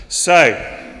So,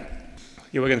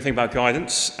 you were going to think about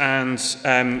guidance, and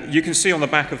you can see on the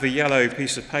back of the yellow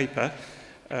piece of paper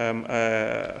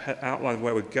outline of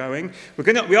where we're going. We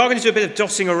are going to do a bit of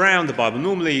dotting around the Bible.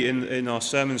 Normally in our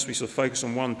sermons we sort of focus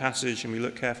on one passage and we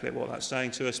look carefully at what that's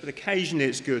saying to us, but occasionally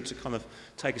it's good to kind of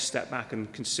take a step back and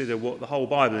consider what the whole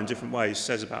Bible in different ways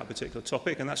says about a particular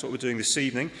topic, and that's what we're doing this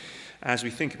evening as we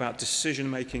think about decision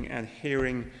making and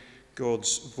hearing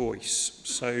God's voice.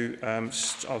 So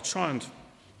I'll try and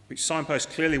signpost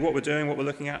clearly what we're doing, what we're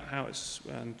looking at, how it's,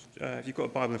 and if you've got a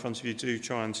Bible in front of you, do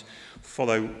try and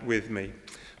follow with me.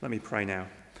 Let me pray now.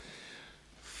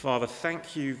 Father,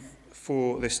 thank you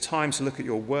for this time to look at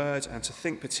your word and to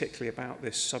think particularly about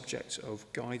this subject of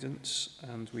guidance,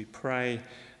 and we pray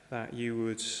that you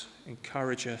would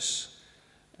encourage us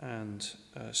and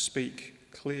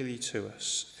speak clearly to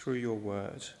us through your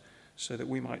word so that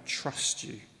we might trust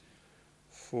you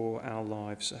for our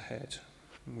lives ahead.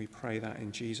 And we pray that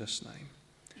in Jesus' name.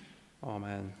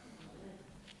 Amen.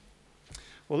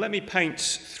 Well, let me paint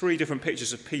three different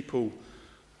pictures of people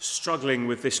struggling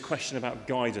with this question about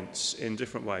guidance in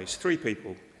different ways. Three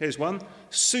people. Here's one.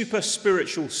 Super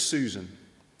spiritual Susan.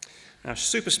 Now,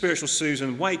 super spiritual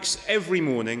Susan wakes every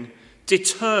morning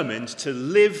determined to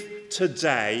live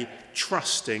today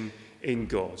trusting in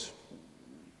God.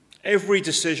 Every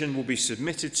decision will be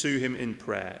submitted to him in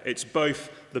prayer. It's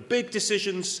both the big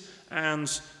decisions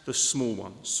and the small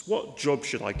ones. What job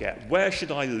should I get? Where should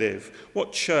I live?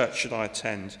 What church should I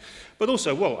attend? But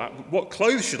also, what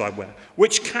clothes should I wear?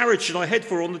 Which carriage should I head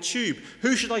for on the tube?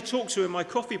 Who should I talk to in my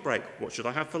coffee break? What should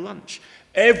I have for lunch?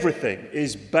 Everything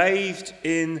is bathed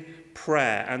in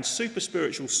prayer, and super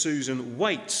spiritual Susan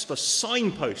waits for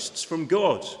signposts from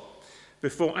God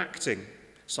before acting.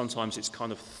 Sometimes it's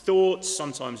kind of thoughts,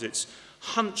 sometimes it's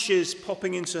hunches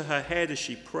popping into her head as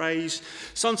she prays.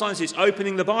 Sometimes it's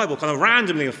opening the Bible kind of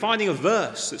randomly and finding a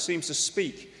verse that seems to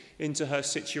speak into her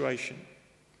situation.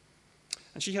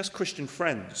 And she has Christian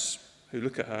friends who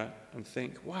look at her and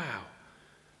think, wow,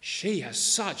 she has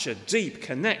such a deep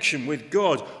connection with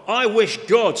God. I wish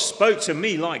God spoke to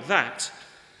me like that.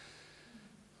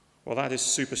 Well, that is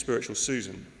super spiritual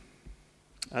Susan.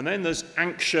 And then there's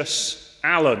anxious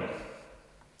Alan.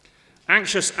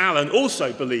 Anxious Alan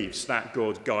also believes that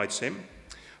God guides him,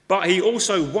 but he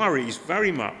also worries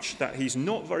very much that he's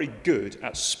not very good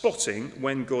at spotting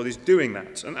when God is doing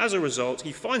that. And as a result,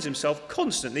 he finds himself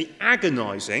constantly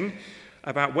agonizing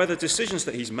about whether decisions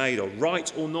that he's made are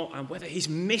right or not, and whether he's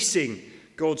missing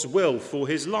God's will for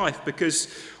his life.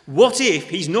 Because what if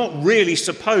he's not really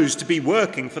supposed to be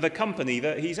working for the company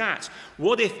that he's at?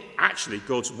 What if actually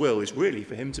God's will is really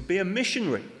for him to be a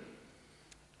missionary?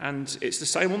 And it's the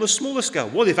same on the smaller scale.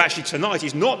 What if actually tonight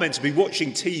he's not meant to be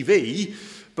watching TV,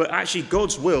 but actually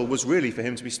God's will was really for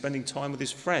him to be spending time with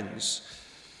his friends?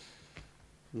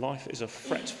 Life is a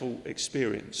fretful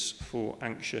experience for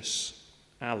anxious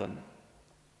Alan.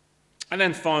 And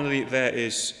then finally there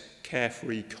is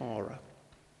carefree Cara.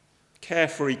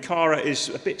 Carefree Cara is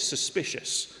a bit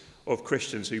suspicious of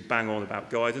Christians who bang on about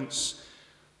guidance.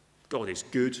 God is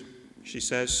good, she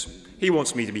says. He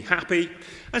wants me to be happy.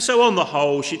 And so on the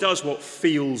whole, she does what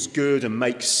feels good and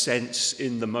makes sense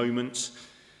in the moment,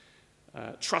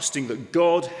 trusting that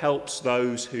God helps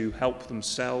those who help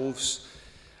themselves.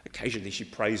 Occasionally she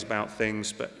prays about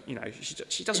things, but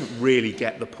she doesn't really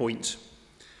get the point,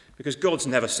 because God's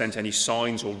never sent any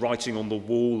signs or writing on the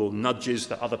wall or nudges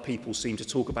that other people seem to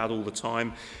talk about all the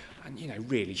time. And,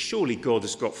 really, surely God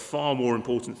has got far more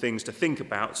important things to think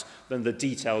about than the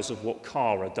details of what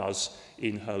Cara does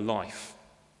in her life.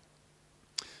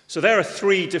 So there are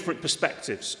three different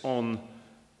perspectives on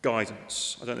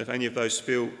guidance. I don't know if any of those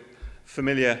feel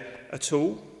familiar at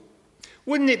all.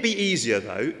 Wouldn't it be easier,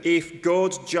 though, if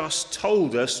God just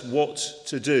told us what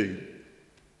to do?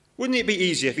 Wouldn't it be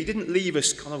easier if he didn't leave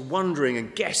us kind of wondering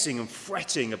and guessing and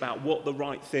fretting about what the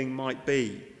right thing might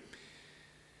be?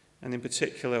 And in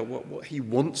particular, what he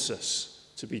wants us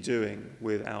to be doing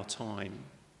with our time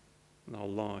and our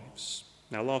lives.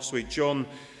 Now, last week, John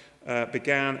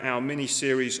began our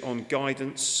mini-series on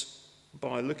guidance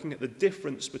by looking at the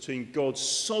difference between God's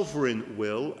sovereign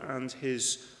will and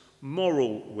his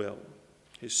moral will.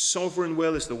 His sovereign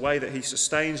will is the way that he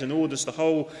sustains and orders the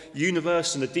whole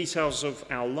universe and the details of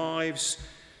our lives.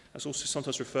 That's also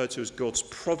sometimes referred to as God's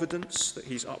providence, that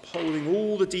he's upholding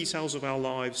all the details of our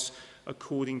lives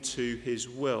according to his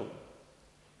will.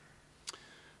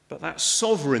 But that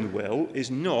sovereign will is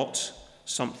not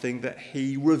something that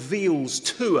he reveals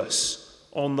to us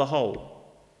on the whole.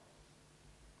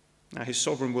 Now, his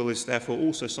sovereign will is therefore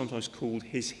also sometimes called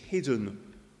his hidden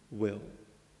will.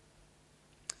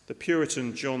 The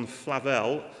Puritan John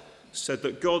Flavel said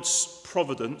that God's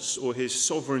providence or his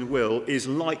sovereign will is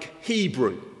like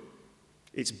Hebrew.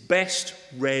 It's best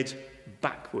read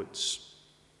backwards.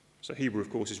 So Hebrew, of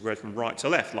course, is read from right to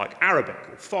left, like Arabic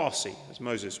or Farsi, as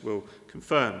Moses will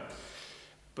confirm.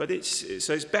 But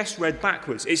it's best read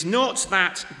backwards. It's not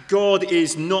that God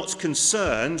is not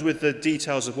concerned with the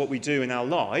details of what we do in our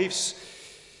lives.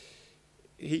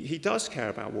 He does care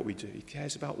about what we do. He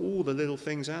cares about all the little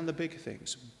things and the big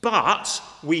things. But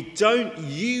we don't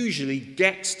usually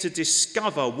get to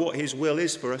discover what his will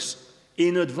is for us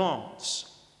in advance,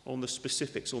 on the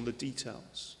specifics, on the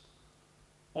details.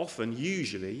 Often,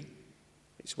 usually,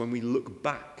 it's when we look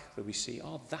back that we see,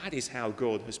 oh, that is how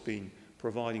God has been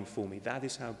providing for me. That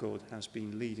is how God has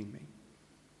been leading me.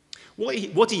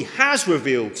 What he has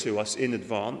revealed to us in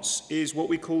advance is what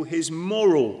we call his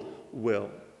moral will.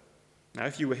 Now,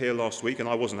 if you were here last week, and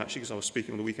I wasn't actually because I was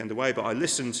speaking on the weekend away, but I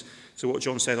listened to what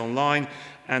John said online,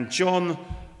 and John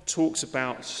talks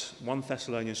about 1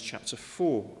 Thessalonians chapter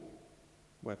 4,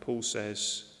 where Paul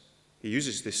says, he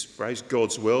uses this phrase,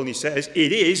 God's will, and he says,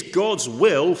 it is God's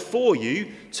will for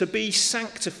you to be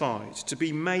sanctified, to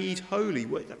be made holy.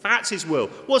 That's his will.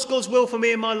 What's God's will for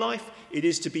me in my life? It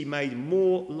is to be made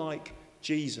more like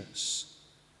Jesus.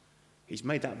 He's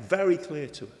made that very clear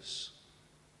to us.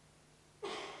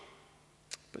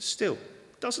 But still,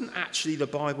 doesn't actually the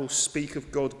Bible speak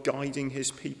of God guiding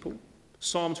his people?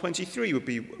 Psalm 23 would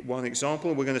be one example,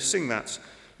 and we're going to sing that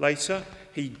later.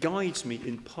 He guides me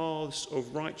in paths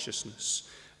of righteousness.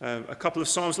 A couple of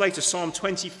psalms later, Psalm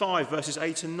 25, verses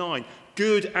 8 and 9.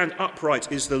 Good and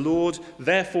upright is the Lord,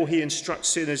 therefore he instructs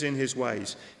sinners in his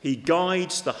ways. He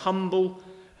guides the humble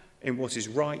in what is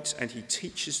right, and he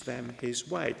teaches them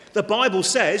his way. The Bible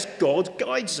says God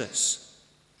guides us.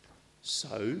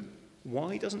 So,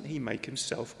 why doesn't he make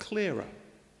himself clearer?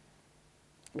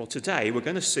 Well, today we're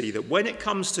going to see that when it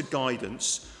comes to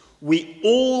guidance, we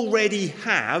already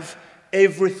have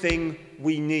everything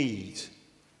we need.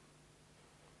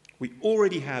 We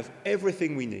already have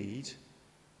everything we need,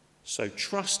 so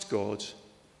trust God,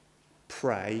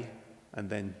 pray, and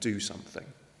then do something.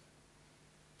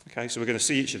 Okay, so we're going to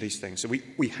see each of these things. So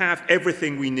we have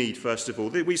everything we need, first of all.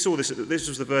 We saw this, this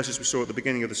was the verses we saw at the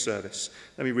beginning of the service.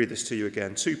 Let me read this to you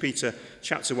again. 2 Peter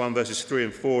chapter 1, verses 3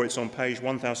 and 4. It's on page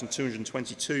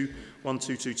 1222,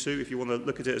 1222, if you want to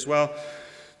look at it as well.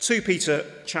 2 Peter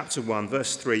chapter 1,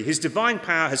 verse 3. His divine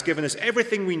power has given us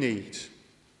everything we need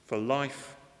for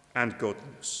life and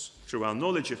godliness, through our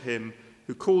knowledge of him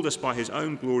who called us by his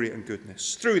own glory and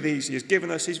goodness. Through these he has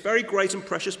given us his very great and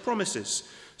precious promises,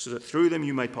 so that through them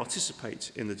you may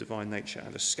participate in the divine nature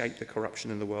and escape the corruption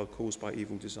in the world caused by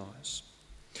evil desires.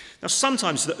 Now,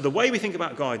 sometimes the way we think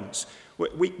about guidance,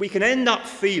 we can end up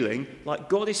feeling like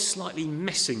God is slightly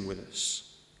messing with us.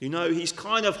 You know, he's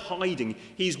kind of hiding.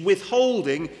 He's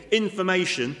withholding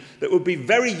information that would be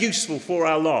very useful for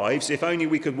our lives if only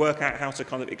we could work out how to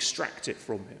kind of extract it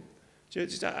from him.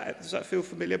 Does that feel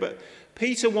familiar? But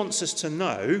Peter wants us to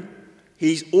know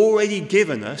he's already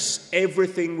given us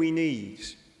everything we need.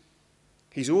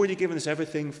 He's already given us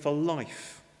everything for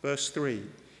life. Verse 3.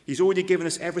 He's already given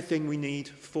us everything we need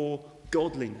for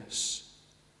godliness.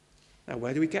 Now,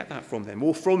 where do we get that from then?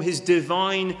 Well, from his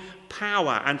divine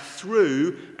power and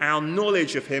through our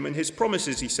knowledge of him and his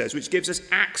promises, he says, which gives us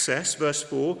access, verse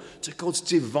 4, to God's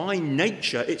divine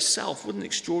nature itself. What an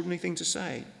extraordinary thing to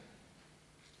say.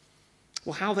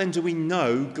 Well, how then do we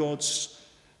know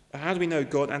how do we know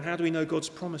God and how do we know God's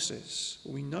promises?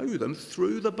 Well, we know them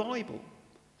through the Bible,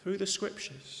 through the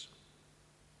scriptures.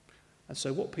 And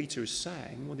so what Peter is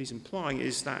saying, what he's implying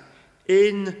is that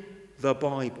in the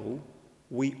Bible,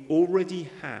 we already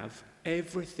have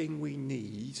everything we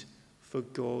need for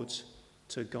God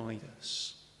to guide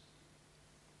us.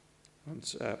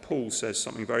 And Paul says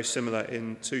something very similar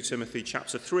in 2 Timothy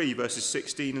chapter 3, verses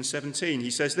 16 and 17. He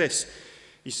says this,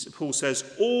 Paul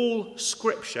says, all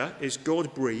scripture is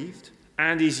God-breathed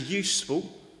and is useful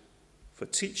for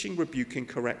teaching, rebuking,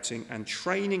 correcting, and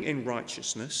training in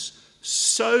righteousness,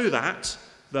 so that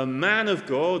the man of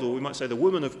God, or we might say the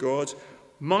woman of God,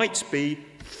 might be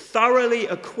thoroughly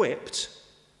equipped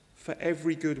for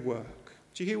every good work.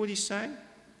 Do you hear what he's saying?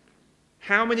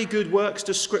 How many good works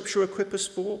does Scripture equip us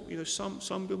for? You know,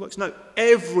 some good works. No,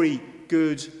 every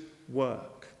good work.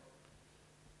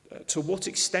 To what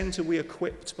extent are we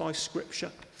equipped by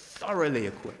Scripture? Thoroughly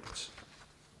equipped.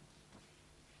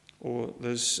 Or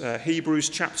there's Hebrews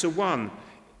chapter 1.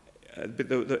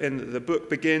 The book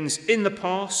begins, in the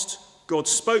past, God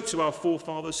spoke to our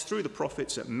forefathers through the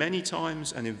prophets at many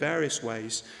times and in various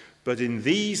ways, but in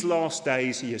these last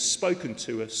days he has spoken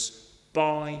to us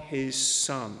by his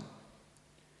Son.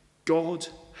 God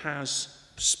has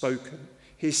spoken.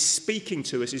 his speaking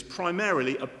to us is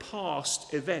primarily a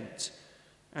past event.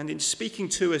 And in speaking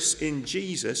to us in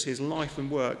Jesus, his life and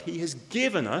work, he has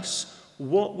given us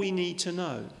what we need to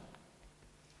know.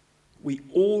 We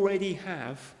already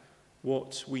have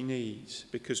what we need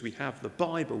because we have the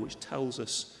Bible, which tells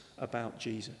us about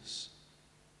Jesus.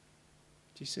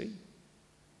 Do you see?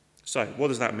 So, what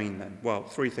does that mean then? Well,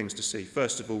 three things to see.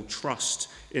 First of all, trust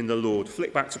in the Lord.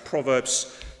 Flick back to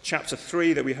Proverbs chapter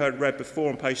 3 that we heard read before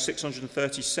on page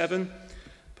 637.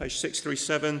 Page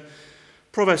 637.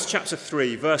 Proverbs chapter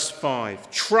 3, verse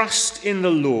 5. Trust in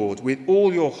the Lord with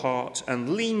all your heart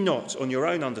and lean not on your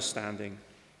own understanding.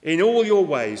 In all your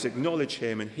ways acknowledge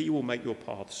him and he will make your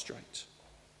path straight.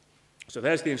 So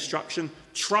there's the instruction.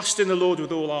 Trust in the Lord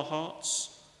with all our hearts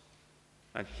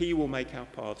and he will make our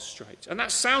paths straight. And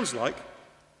that sounds like,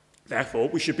 therefore,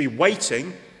 we should be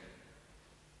waiting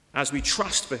as we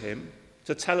trust for him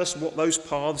to tell us what those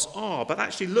paths are. But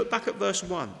actually, look back at verse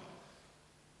 1.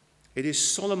 It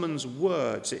is Solomon's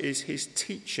words, it is his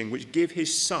teaching, which give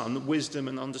his son wisdom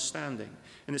and understanding.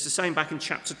 And it's the same back in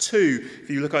chapter 2. If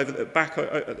you look over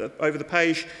the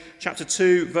page, chapter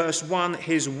 2, verse 1,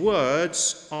 his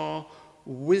words are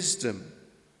wisdom.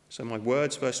 So my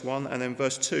words, verse 1, and then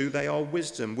verse 2, they are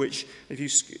wisdom, which if you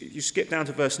skip down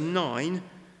to verse 9,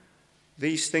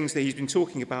 these things that he's been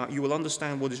talking about, you will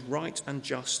understand what is right and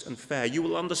just and fair. You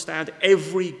will understand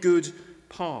every good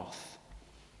path.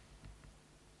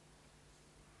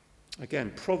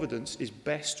 Again, providence is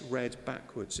best read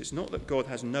backwards. It's not that God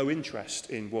has no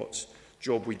interest in what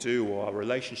job we do or our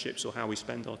relationships or how we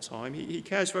spend our time. He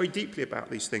cares very deeply about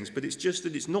these things, but it's just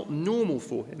that it's not normal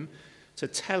for him to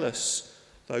tell us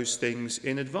those things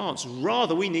in advance.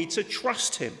 Rather, we need to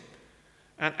trust him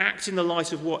and act in the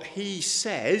light of what he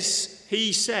says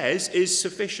is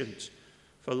sufficient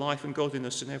for life and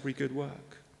godliness and every good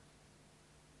work.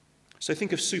 So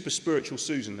think of super spiritual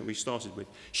Susan that we started with.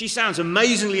 She sounds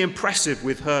amazingly impressive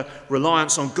with her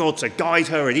reliance on God to guide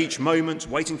her at each moment,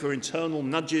 waiting for internal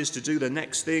nudges to do the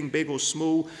next thing, big or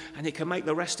small, and it can make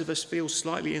the rest of us feel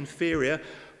slightly inferior.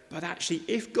 But actually,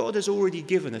 if God has already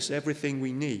given us everything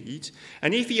we need,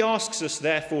 and if he asks us,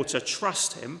 therefore, to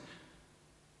trust him,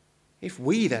 if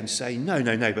we then say, no,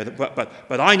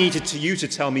 but I needed you to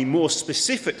tell me more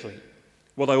specifically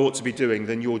what I ought to be doing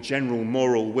than your general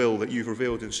moral will that you've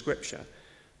revealed in Scripture,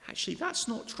 actually, that's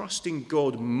not trusting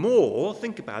God more.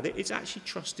 Think about it. It's actually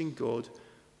trusting God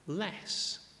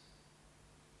less.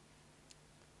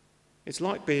 It's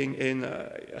like being in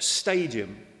a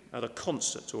stadium at a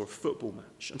concert or a football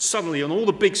match, and suddenly on all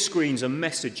the big screens a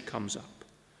message comes up.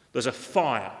 There's a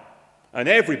fire, and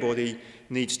everybody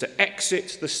needs to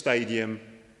exit the stadium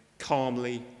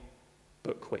calmly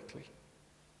but quickly.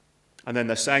 And then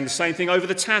they're saying the same thing over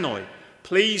the tannoy.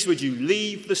 Please, would you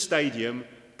leave the stadium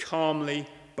calmly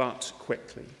but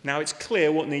quickly? Now, it's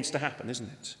clear what needs to happen,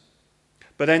 isn't it?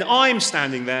 But then I'm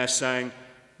standing there saying,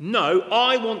 no,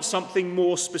 I want something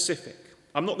more specific.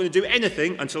 I'm not going to do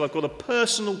anything until I've got a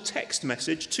personal text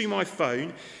message to my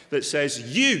phone that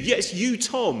says, you,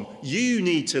 Tom, you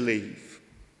need to leave.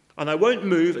 And I won't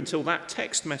move until that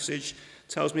text message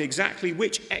tells me exactly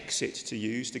which exit to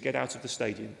use to get out of the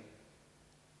stadium.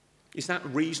 Is that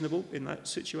reasonable in that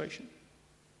situation?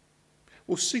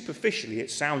 Well, superficially,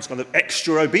 it sounds kind of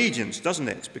extra obedience, doesn't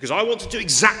it? Because I want to do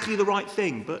exactly the right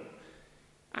thing, but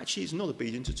actually, it's not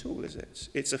obedience at all, is it?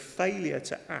 It's a failure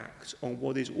to act on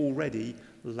what is already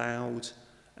loud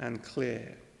and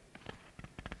clear.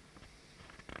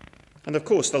 And of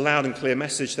course, the loud and clear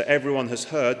message that everyone has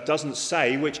heard doesn't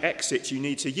say which exit you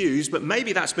need to use, but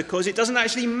maybe that's because it doesn't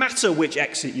actually matter which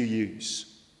exit you use,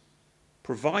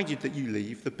 provided that you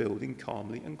leave the building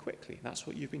calmly and quickly. That's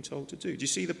what you've been told to do. Do you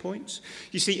see the point?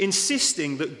 You see,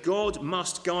 insisting that God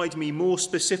must guide me more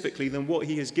specifically than what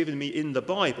he has given me in the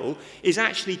Bible is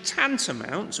actually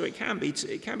tantamount, so it can be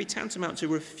tantamount to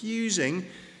refusing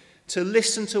to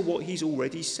listen to what he's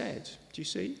already said. Do you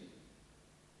see?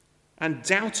 And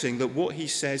doubting that what he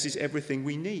says is everything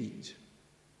we need.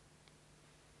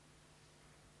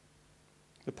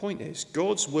 The point is,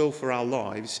 God's will for our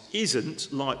lives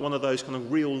isn't like one of those kind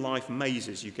of real-life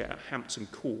mazes you get at Hampton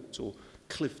Court or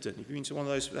Clifton. If you've been to one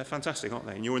of those, they're fantastic, aren't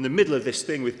they? And you're in the middle of this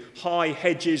thing with high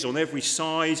hedges on every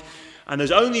side, and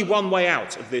there's only one way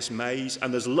out of this maze,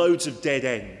 and there's loads of dead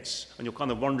ends. And you're kind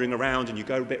of wandering around, and you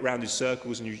go a bit round in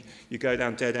circles, and you go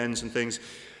down dead ends and things.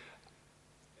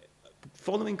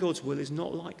 Following God's will is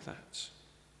not like that.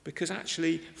 Because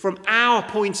actually, from our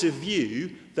point of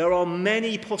view, there are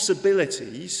many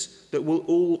possibilities that will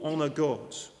all honour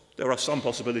God. There are some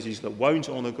possibilities that won't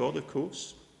honour God, of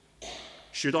course.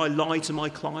 Should I lie to my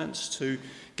clients to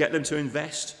get them to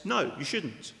invest? No, you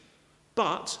shouldn't.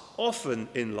 But often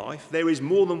in life, there is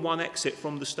more than one exit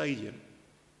from the stadium.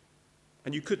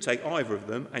 And you could take either of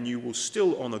them, and you will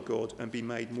still honour God and be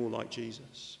made more like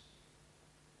Jesus.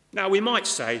 Now, we might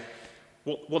say,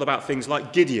 what about things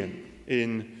like Gideon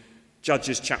in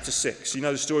Judges chapter 6? You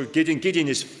know the story of Gideon? Gideon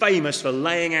is famous for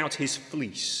laying out his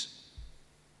fleece.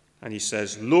 And he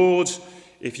says, Lord,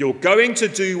 if you're going to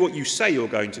do what you say you're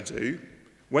going to do,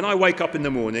 when I wake up in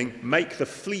the morning, make the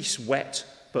fleece wet,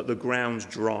 but the ground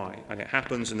dry. And it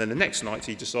happens, and then the next night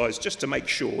he decides, just to make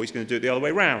sure, he's going to do it the other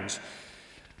way round.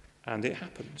 And it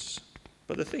happens.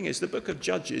 But the thing is, the book of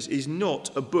Judges is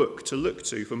not a book to look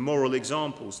to for moral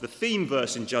examples. The theme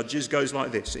verse in Judges goes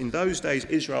like this. In those days,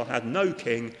 Israel had no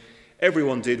king.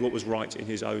 Everyone did what was right in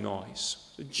his own eyes.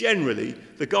 So generally,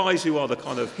 the guys who are the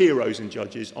kind of heroes in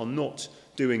Judges are not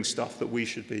doing stuff that we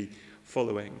should be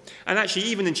following. And actually,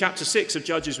 even in chapter 6 of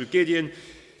Judges with Gideon,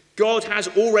 God has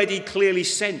already clearly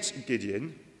sent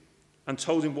Gideon and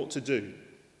told him what to do.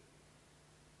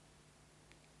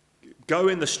 Go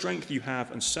in the strength you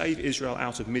have and save Israel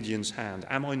out of Midian's hand.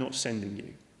 Am I not sending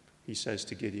you? He says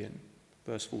to Gideon,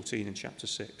 verse 14 in chapter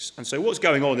 6. And so what's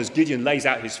going on as Gideon lays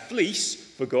out his fleece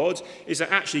for God is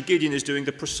that actually Gideon is doing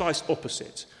the precise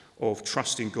opposite of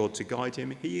trusting God to guide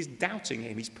him. He is doubting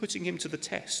him. He's putting him to the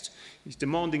test. He's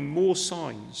demanding more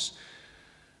signs.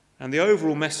 And the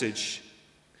overall message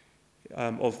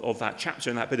of that chapter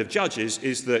and that bit of Judges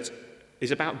is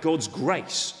about God's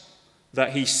grace,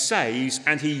 that he saves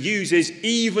and he uses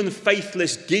even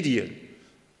faithless Gideon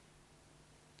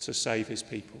to save his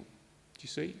people. Do you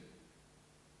see?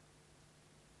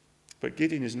 But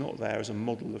Gideon is not there as a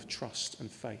model of trust and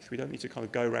faith. We don't need to kind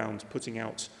of go around putting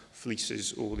out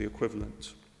fleeces or the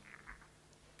equivalent.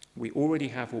 We already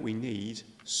have what we need,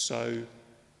 so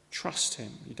trust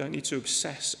him. You don't need to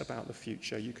obsess about the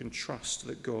future. You can trust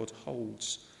that God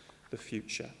holds the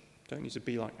future. You don't need to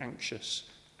be like anxious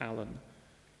Alan.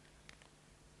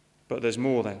 But there's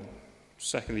more then.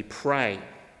 Secondly, pray.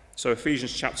 So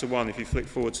Ephesians chapter 1, if you flick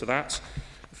forward to that.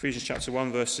 Ephesians chapter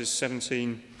 1, verses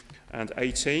 17 and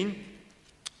 18.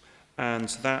 And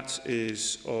that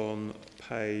is on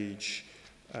page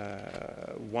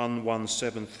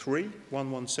 1173.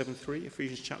 1173,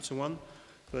 Ephesians chapter 1,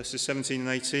 verses 17 and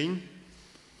 18.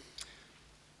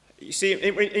 You see,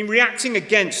 in reacting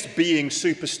against being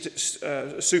super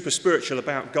spiritual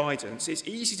about guidance, it's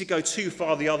easy to go too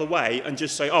far the other way and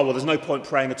just say, oh, well, there's no point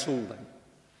praying at all then.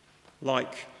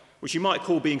 Like, which you might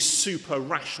call being super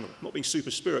rational. Not being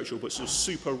super spiritual, but sort of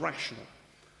super rational.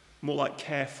 More like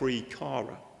carefree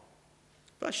Kara.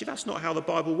 But actually, that's not how the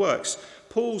Bible works.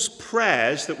 Paul's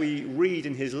prayers that we read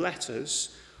in his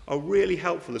letters are really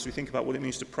helpful as we think about what it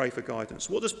means to pray for guidance.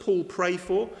 What does Paul pray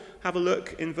for? Have a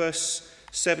look in verse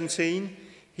 17.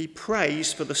 He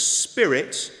prays for the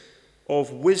spirit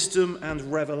of wisdom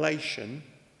and revelation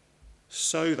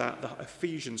so that the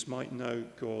Ephesians might know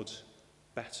God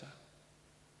better.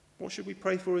 What should we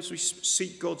pray for as we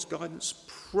seek God's guidance?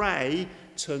 Pray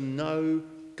to know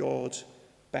God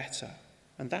better.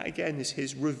 And that again is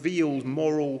his revealed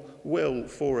moral will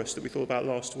for us that we thought about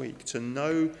last week, to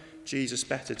know Jesus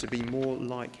better, to be more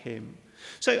like him.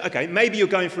 So, okay, maybe you're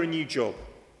going for a new job.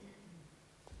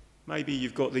 Maybe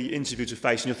you've got the interview to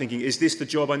face and you're thinking, is this the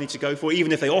job I need to go for?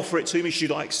 Even if they offer it to me,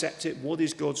 should I accept it? What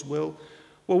is God's will?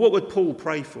 Well, what would Paul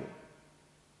pray for?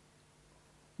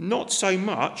 Not so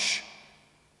much,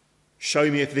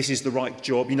 show me if this is the right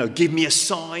job, give me a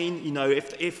sign,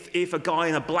 if a guy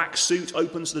in a black suit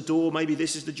opens the door, maybe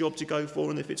this is the job to go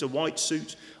for, and if it's a white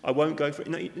suit, I won't go for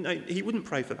it. No, he wouldn't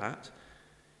pray for that.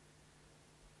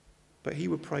 But he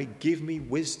would pray, give me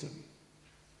wisdom.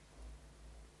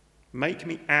 Make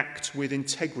me act with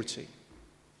integrity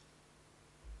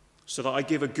so that I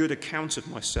give a good account of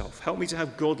myself. Help me to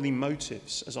have godly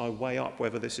motives as I weigh up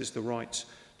whether this is the right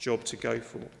job to go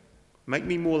for. Make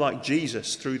me more like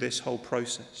Jesus through this whole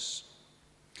process.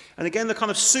 And again, the kind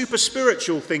of super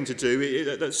spiritual thing to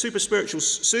do, that super spiritual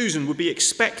Susan would be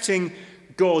expecting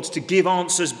God to give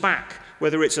answers back,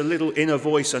 whether it's a little inner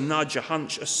voice, a nudge, a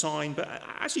hunch, a sign. But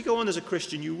as you go on as a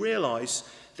Christian, you realise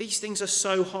these things are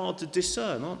so hard to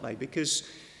discern, aren't they? Because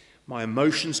my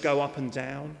emotions go up and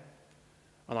down,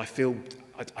 and I feel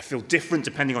different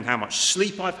depending on how much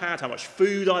sleep I've had, how much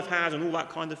food I've had, and all that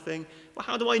kind of thing. Well,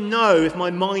 how do I know if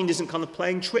my mind isn't kind of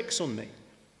playing tricks on me?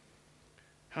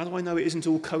 How do I know it isn't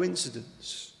all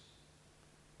coincidence?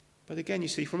 But again, you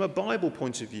see, from a Bible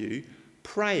point of view,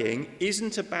 praying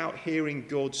isn't about hearing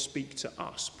God speak to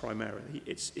us primarily.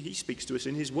 He speaks to us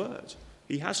in his word.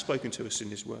 He has spoken to us in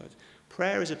his word.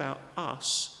 Prayer is about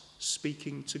us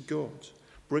speaking to God,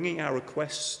 bringing our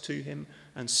requests to him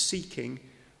and seeking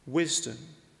wisdom.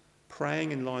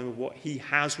 praying in line with what he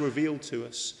has revealed to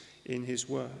us in his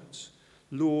words.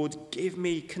 Lord, give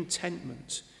me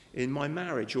contentment in my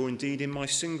marriage or indeed in my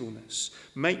singleness.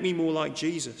 Make me more like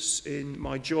Jesus in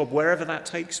my job, wherever that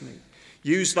takes me.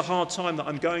 Use the hard time that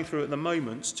I'm going through at the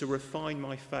moment to refine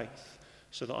my faith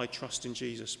so that I trust in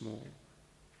Jesus more.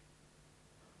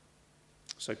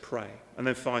 So pray. And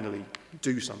then finally,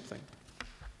 do something.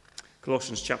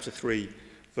 Colossians chapter 3,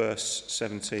 verse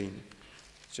 17.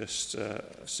 Just a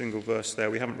single verse there.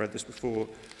 We haven't read this before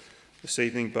this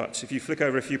evening, but if you flick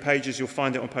over a few pages, you'll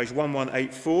find it on page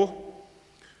 1184.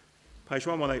 Page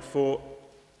 1184,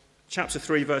 chapter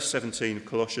 3, verse 17 of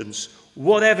Colossians.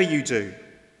 Whatever you do,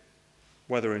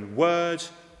 whether in word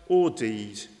or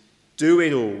deed, do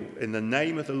it all in the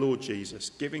name of the Lord Jesus,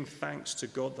 giving thanks to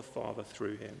God the Father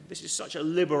through him. This is such a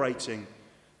liberating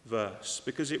verse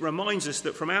because it reminds us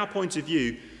that from our point of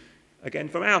view,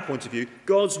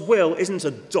 God's will isn't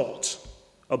a dot,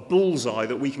 a bullseye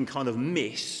that we can kind of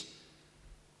miss,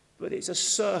 but it's a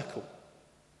circle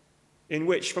in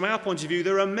which, from our point of view,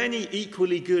 there are many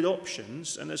equally good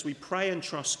options, and as we pray and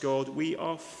trust God, we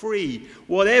are free,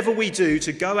 whatever we do,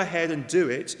 to go ahead and do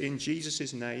it in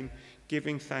Jesus' name,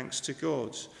 giving thanks to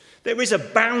God. There is a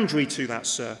boundary to that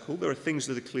circle. There are things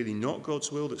that are clearly not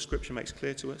God's will that Scripture makes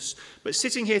clear to us. But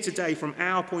sitting here today, from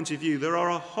our point of view, there are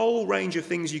a whole range of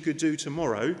things you could do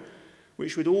tomorrow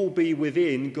which would all be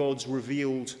within God's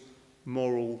revealed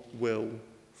moral will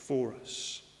for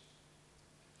us.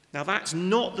 Now, that's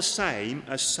not the same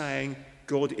as saying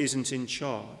God isn't in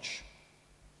charge.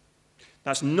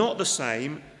 That's not the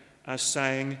same as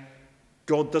saying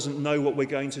God doesn't know what we're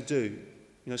going to do.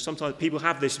 You know, sometimes people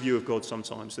have this view of God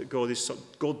sometimes, that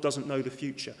God doesn't know the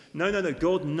future. No.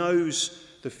 God knows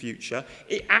the future.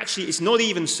 It's not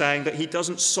even saying that he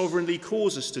doesn't sovereignly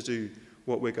cause us to do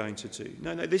what we're going to do.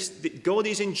 No, God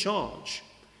is in charge.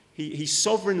 He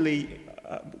sovereignly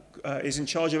is in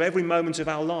charge of every moment of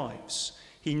our lives.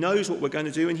 He knows what we're going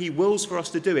to do and he wills for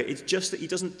us to do it. It's just that he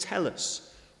doesn't tell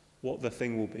us what the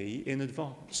thing will be in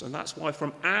advance. And that's why,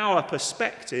 from our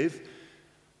perspective,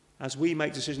 as we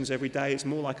make decisions every day, it's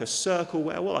more like a circle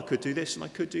where, well, I could do this and I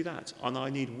could do that. And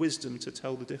I need wisdom to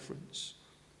tell the difference.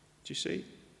 Do you see?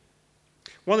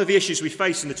 One of the issues we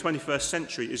face in the 21st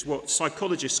century is what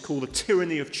psychologists call the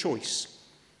tyranny of choice.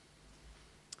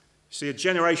 See, a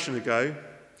generation ago,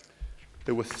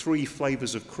 there were 3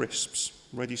 flavours of crisps.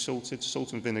 Ready salted,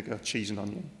 salt and vinegar, cheese and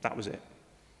onion. That was it.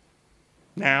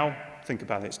 Now, think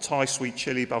about it. It's Thai sweet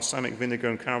chili, balsamic vinegar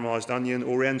and caramelised onion,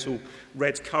 Oriental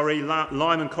red curry,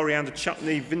 lime and coriander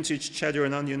chutney, vintage cheddar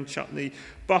and onion chutney,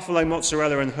 buffalo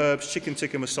mozzarella and herbs, chicken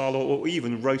tikka masala, or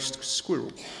even roast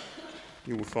squirrel,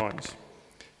 you will find.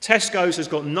 Tesco's has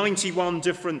got 91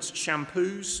 different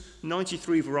shampoos,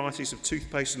 93 varieties of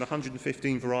toothpaste and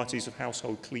 115 varieties of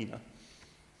household cleaner.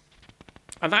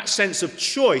 And that sense of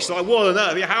choice, like what on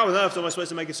earth, how on earth am I supposed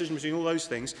to make a decision between all those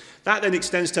things? That then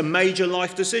extends to major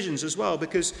life decisions as well,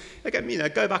 because, again,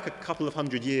 go back a couple of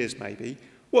hundred years maybe.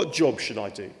 What job should I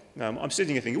do? I'm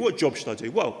sitting here thinking, what job should I do?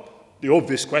 Well, the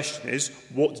obvious question is,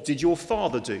 what did your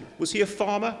father do? Was he a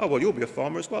farmer? Oh, well, you'll be a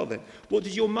farmer as well then. What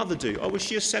did your mother do? Oh, was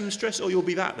she a seamstress? Oh, you'll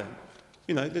be that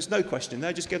then. There's no question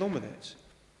there, just get on with it.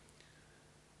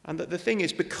 And the thing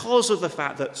is, because of the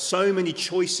fact that so many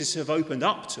choices have opened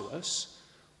up to us,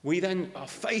 we then are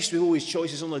faced with all these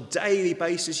choices on a daily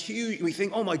basis. We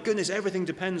think, oh my goodness, everything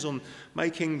depends on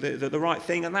making the right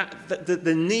thing. And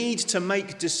the need to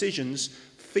make decisions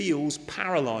feels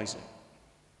paralysing.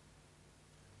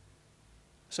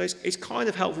 So it's kind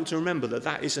of helpful to remember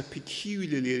that is a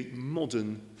peculiarly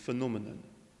modern phenomenon.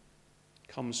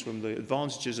 It comes from the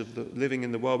advantages of living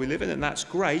in the world we live in, and that's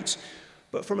great.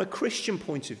 But from a Christian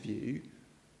point of view,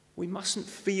 we mustn't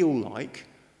feel like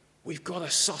we've got to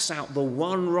suss out the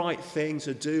one right thing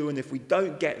to do, and if we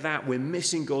don't get that, we're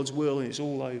missing God's will and it's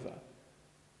all over.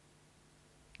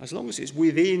 As long as it's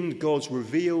within God's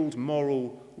revealed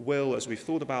moral will, as we've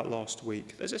thought about last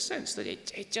week, there's a sense that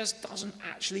it just doesn't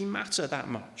actually matter that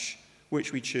much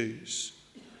which we choose.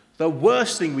 The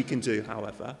worst thing we can do,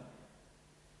 however,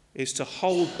 is to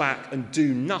hold back and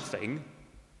do nothing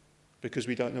because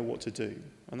we don't know what to do.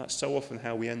 And that's so often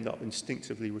how we end up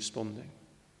instinctively responding.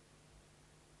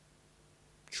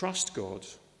 Trust God,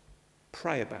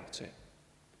 pray about it,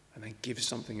 and then give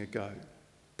something a go.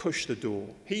 Push the door.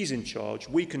 He's in charge.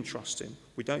 We can trust him.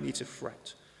 We don't need to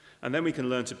fret. And then we can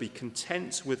learn to be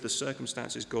content with the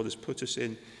circumstances God has put us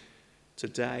in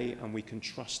today, and we can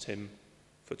trust him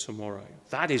for tomorrow.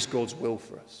 That is God's will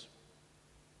for us.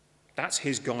 That's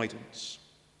his guidance.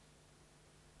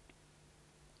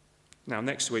 Now,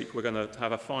 next week, we're going to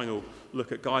have a final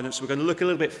look at guidance. We're going to look a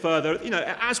little bit further.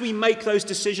 As we make those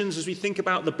decisions, as we think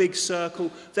about the big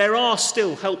circle, there are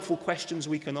still helpful questions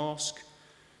we can ask.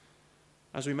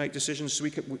 As we make decisions,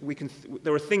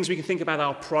 there are things we can think about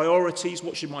our priorities.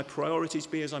 What should my priorities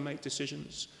be as I make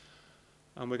decisions?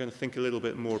 And we're going to think a little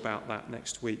bit more about that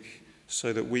next week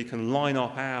so that we can line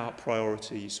up our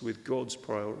priorities with God's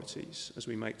priorities as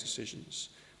we make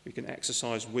decisions. We can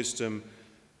exercise wisdom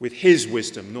with his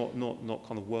wisdom, not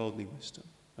kind of worldly wisdom,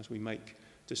 as we make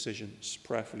decisions,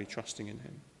 prayerfully trusting in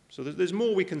him. So there's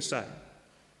more we can say.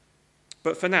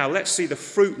 But for now, let's see the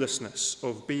fruitlessness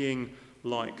of being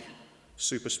like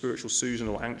super spiritual Susan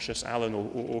or anxious Alan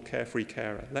or carefree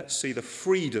Kara. Let's see the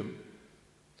freedom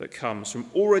that comes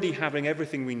from already having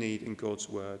everything we need in God's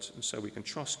word, and so we can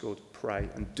trust God, pray,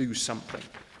 and do something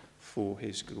for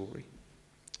his glory.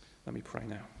 Let me pray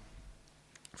now.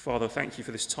 Father, thank you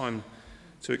for this time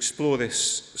to explore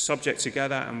this subject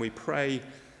together, and we pray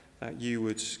that you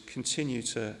would continue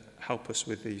to help us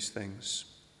with these things.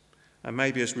 And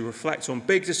maybe as we reflect on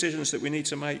big decisions that we need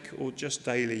to make or just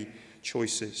daily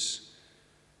choices,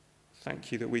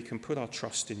 thank you that we can put our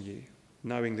trust in you,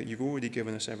 knowing that you've already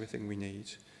given us everything we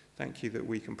need. Thank you that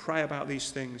we can pray about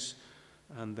these things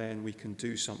and then we can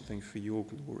do something for your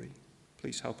glory.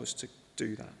 Please help us to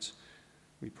do that.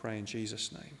 We pray in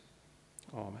Jesus' name.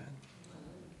 Amen.